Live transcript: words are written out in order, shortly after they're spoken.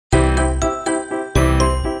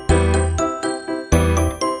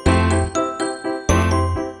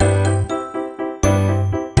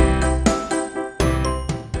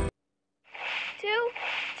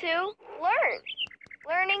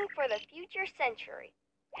Teacher Century.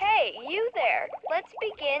 Hey, you there! Let's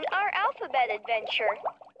begin our alphabet adventure.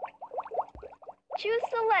 Choose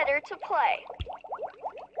the letter to play.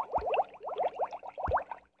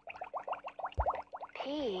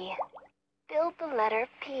 P. Build the letter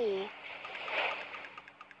P.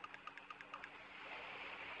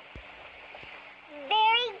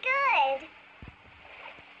 Very good.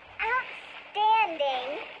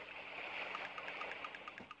 Outstanding.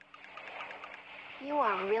 You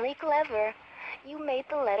are really clever. You made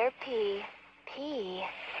the letter P. P.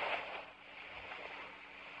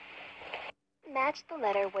 Match the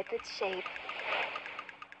letter with its shape.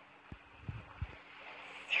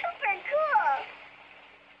 Super cool.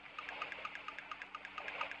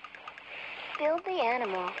 Build the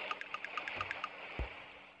animal.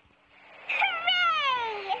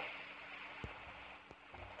 Hooray!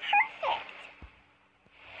 Perfect.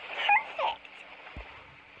 Perfect.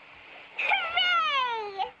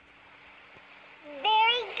 Hooray!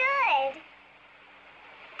 Very good.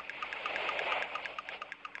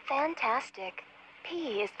 Fantastic.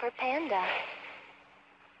 P is for panda.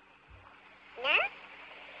 Nah?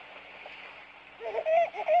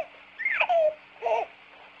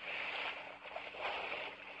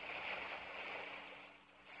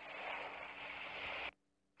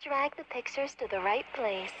 Drag the pictures to the right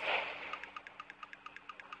place.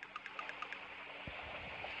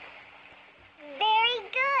 Very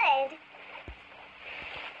good.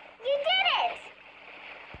 You did it.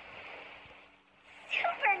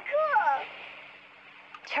 Super cool.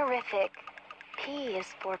 Terrific. P is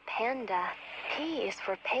for panda. P is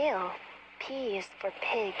for pail. P is for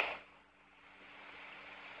pig.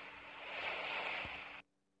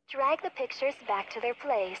 Drag the pictures back to their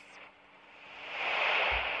place.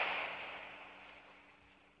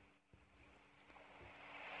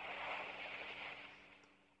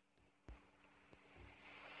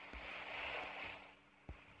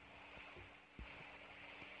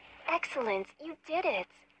 Excellent, you did it.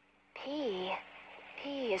 P.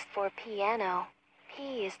 P is for piano.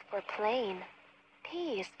 P is for plane.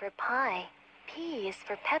 P is for pie. P is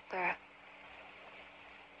for pepper.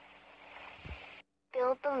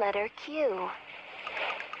 Build the letter Q.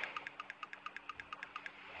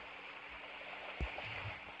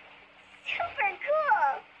 Super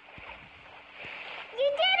cool.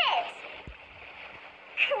 You did it.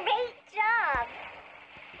 Great job.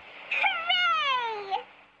 Hooray!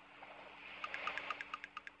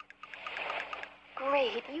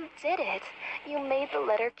 Great, you did it. You made the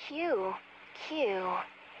letter Q. Q.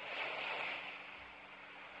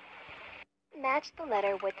 Match the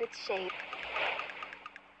letter with its shape.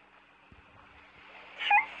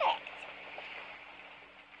 Perfect.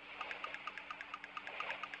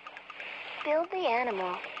 Build the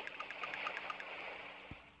animal.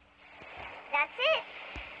 That's it.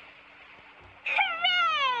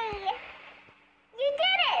 Hooray! You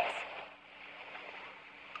did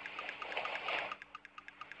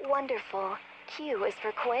it. Wonderful. Q is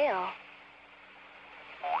for quail.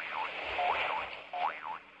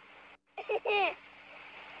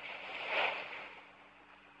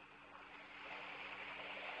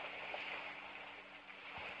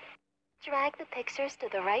 Drag the pictures to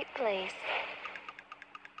the right place.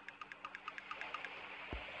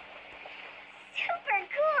 Super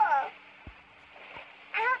cool.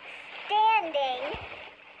 Outstanding.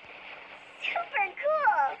 Super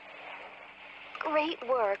cool. Great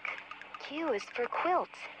work. Q is for quilt.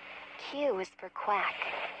 Q is for quack.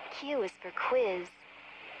 Q is for quiz.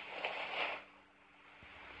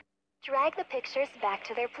 Drag the pictures back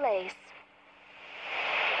to their place.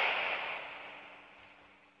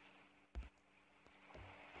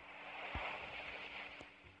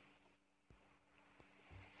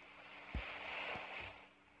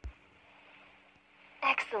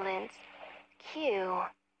 Excellent. Q.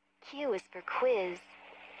 Q is for quiz.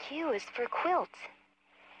 Q is for quilt.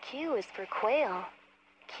 Q is for quail.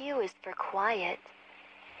 Q is for quiet.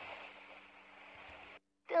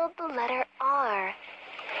 Build the letter R.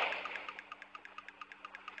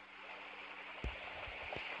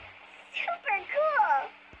 Super cool.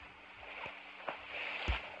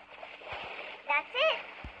 That's it.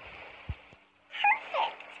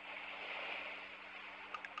 Perfect.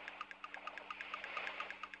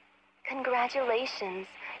 Congratulations.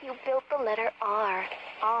 You built the letter R.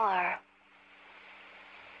 R.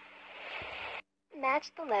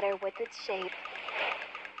 Match the letter with its shape.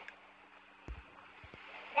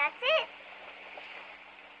 That's it.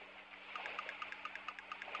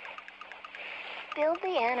 Build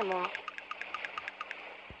the animal.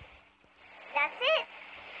 That's it.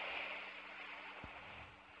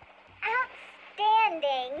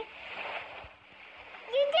 Outstanding.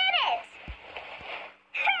 You did it.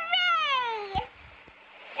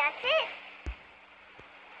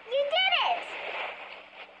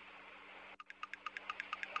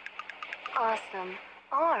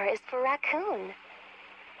 for raccoon.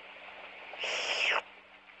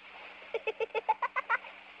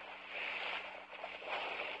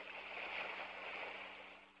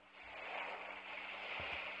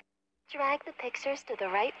 Drag the pictures to the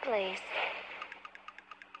right place.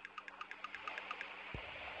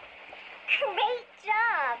 Great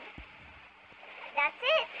job! That's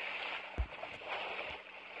it!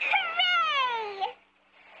 Hooray!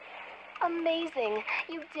 Amazing!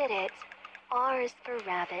 You did it! R is for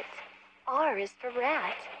rabbit. R is for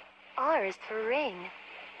rat. R is for ring.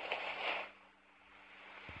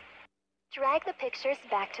 Drag the pictures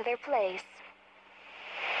back to their place.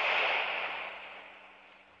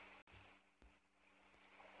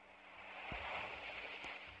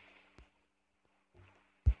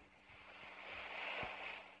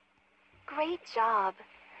 Great job!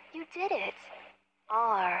 You did it!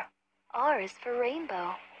 R. R is for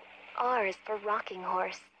rainbow. R is for rocking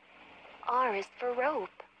horse. R is for rope.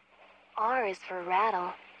 R is for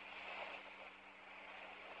rattle.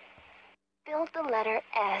 Build the letter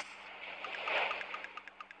S.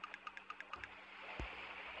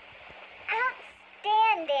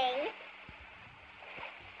 Outstanding!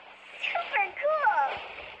 Super cool!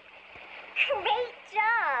 Great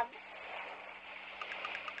job!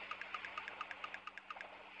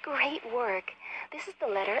 Great work! This is the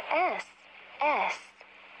letter S. S.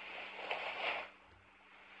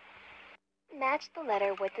 Match the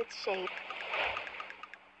letter with its shape.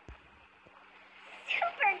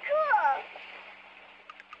 Super cool!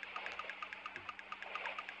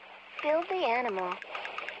 Build the animal.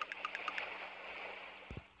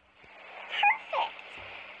 Perfect!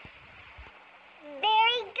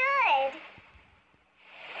 Very good!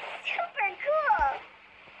 Super cool!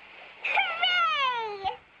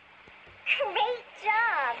 Hooray! Great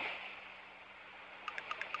job!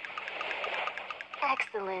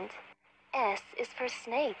 Excellent. S is for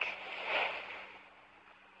snake.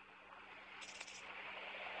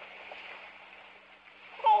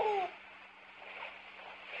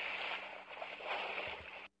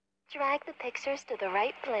 Drag the pictures to the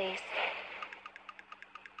right place.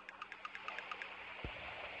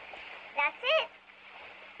 That's it!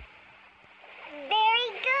 Very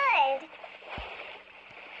good!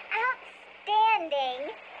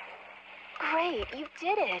 Outstanding! Great, you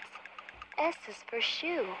did it! S is for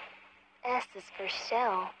shoe. S is for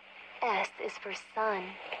shell. S is for sun.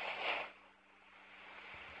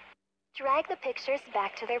 Drag the pictures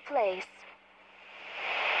back to their place.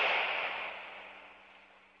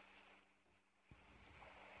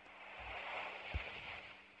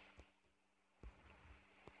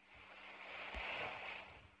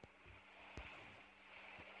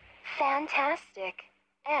 Fantastic!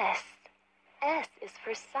 S. S is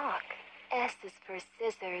for sock. S is for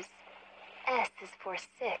scissors. S is for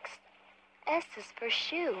six. S is for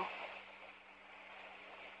shoe.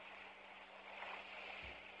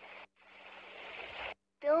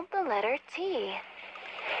 Build the letter T.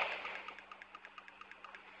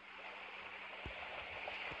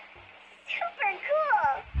 Super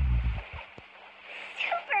cool!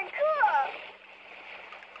 Super cool!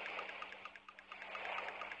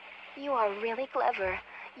 You are really clever.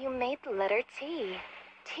 You made the letter T.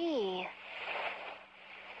 T.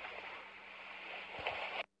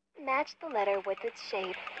 Match the letter with its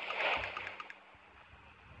shape.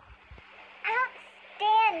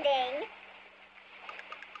 Outstanding!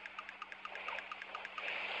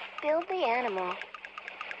 Build the animal.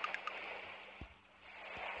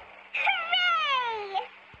 Hooray!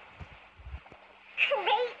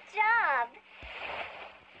 Great job!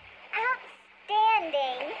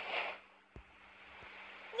 Outstanding!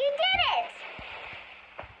 You did it!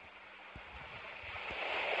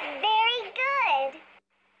 Very good!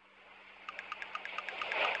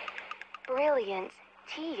 Brilliant.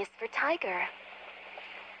 T is for tiger.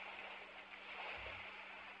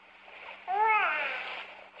 Wow.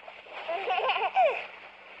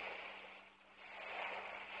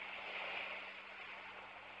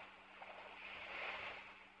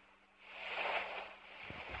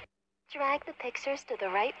 Drag the pictures to the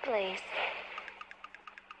right place.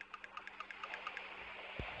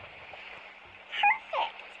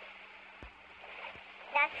 Perfect!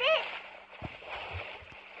 That's it!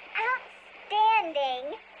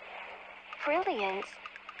 Outstanding! Brilliant.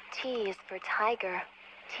 T is for tiger.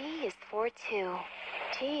 T is for two.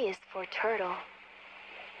 T is for turtle.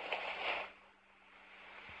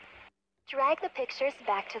 Drag the pictures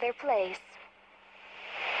back to their place.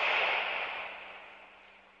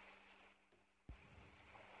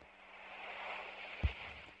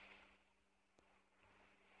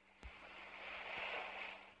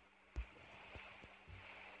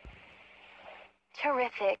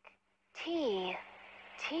 Terrific. T.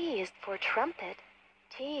 T is for trumpet.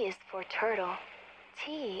 T is for turtle.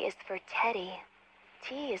 T is for teddy.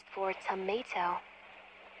 T is for tomato.